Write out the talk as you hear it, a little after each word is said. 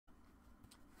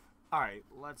Alright,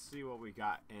 let's see what we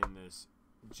got in this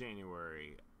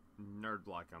January Nerd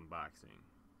Block unboxing.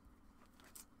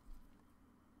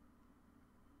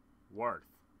 Worth.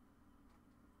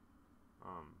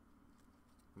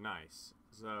 Nice.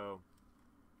 So,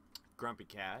 Grumpy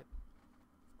Cat.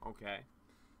 Okay.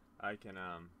 I can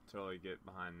totally get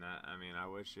behind that. I mean, I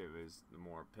wish it was the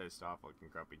more pissed off looking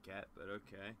Grumpy Cat, but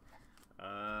okay.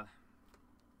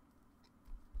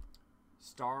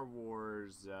 Star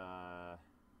Wars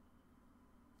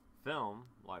film,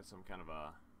 like some kind of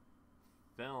a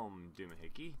film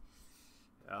doohickey.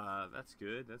 That's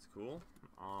good. That's cool.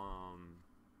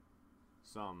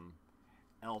 Some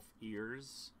elf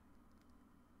ears.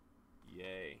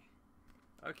 Yay.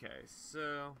 Okay,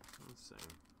 so let's see.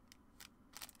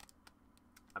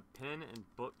 A pen and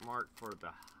bookmark for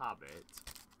The Hobbit.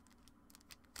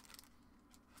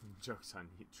 Jokes on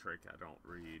Neat Trick, I don't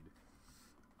read.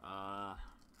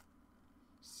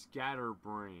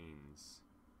 Scatterbrains.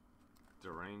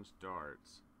 Deranged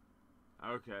darts.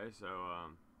 Okay, so,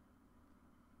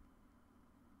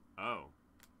 oh.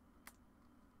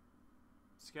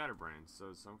 Scatterbrains, so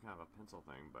it's some kind of a pencil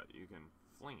thing, but you can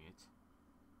fling it.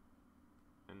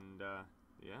 And,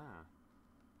 yeah.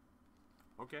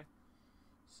 Okay.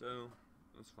 So,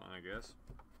 that's fine, I guess.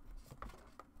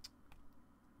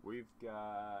 We've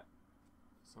got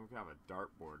some kind of a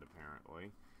dartboard,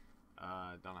 apparently.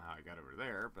 Don't know how I got over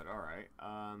there, but alright.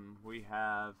 We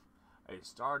have a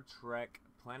Star Trek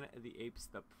Planet of the Apes,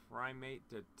 the Primate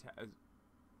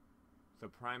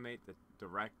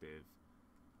Directive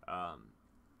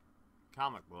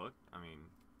comic book. I mean,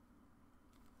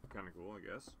 kind of cool, I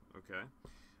guess. Okay.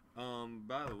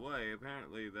 By the way,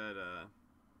 apparently that,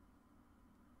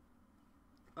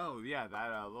 oh yeah,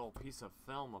 that little piece of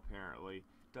film apparently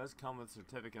does come with a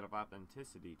certificate of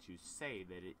authenticity to say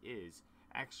that it is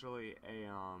actually a,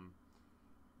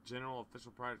 general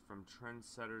official product from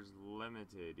Trendsetters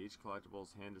Limited. Each collectible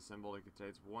is hand-assembled and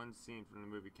contains one scene from the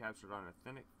movie captured on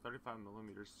authentic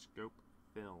 35mm scope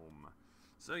film.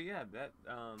 So yeah, that,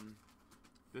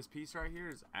 this piece right here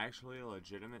is actually a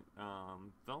legitimate,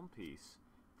 film piece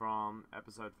from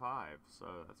episode 5,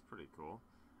 so that's pretty cool.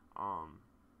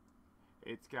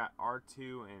 It's got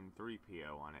R2 and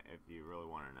 3PO on it if you really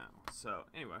want to know. So,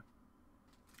 anyway,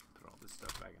 put all this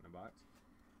stuff back in the box.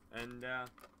 And,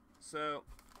 so,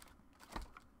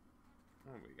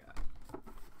 what do we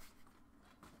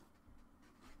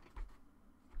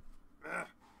got?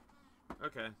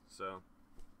 Okay, so.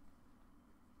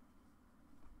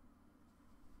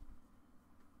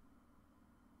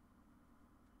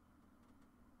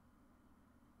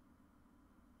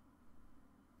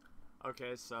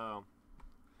 Okay, so.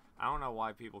 I don't know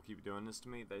why people keep doing this to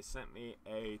me. They sent me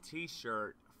a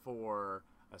t-shirt for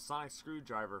a sonic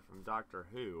screwdriver from Doctor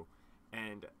Who.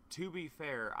 And to be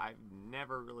fair, I've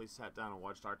never really sat down and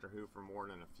watched Doctor Who for more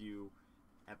than a few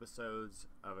episodes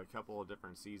of a couple of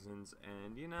different seasons.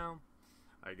 And, you know,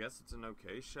 I guess it's an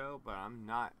okay show, but I'm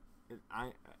not...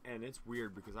 And it's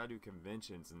weird because I do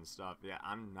conventions and stuff. Yeah,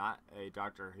 I'm not a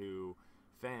Doctor Who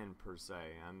fan per se.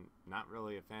 I'm not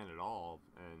really a fan at all.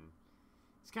 And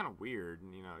it's kind of weird,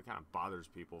 and, you know, it kind of bothers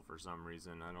people for some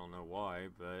reason. I don't know why,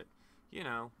 but, you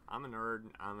know, I'm a nerd.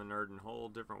 I'm a nerd in whole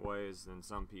different ways than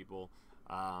some people.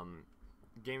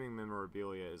 Gaming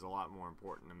memorabilia is a lot more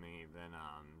important to me than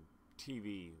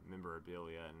TV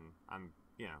memorabilia, and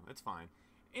you know, it's fine.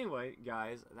 Anyway,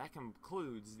 guys, that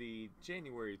concludes the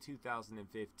January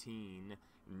 2015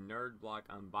 Nerd Block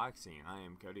unboxing. I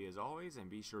am Cody as always, and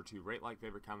be sure to rate, like,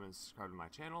 favorite, comment, and subscribe to my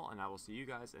channel, and I will see you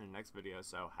guys in the next video,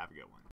 so have a good one.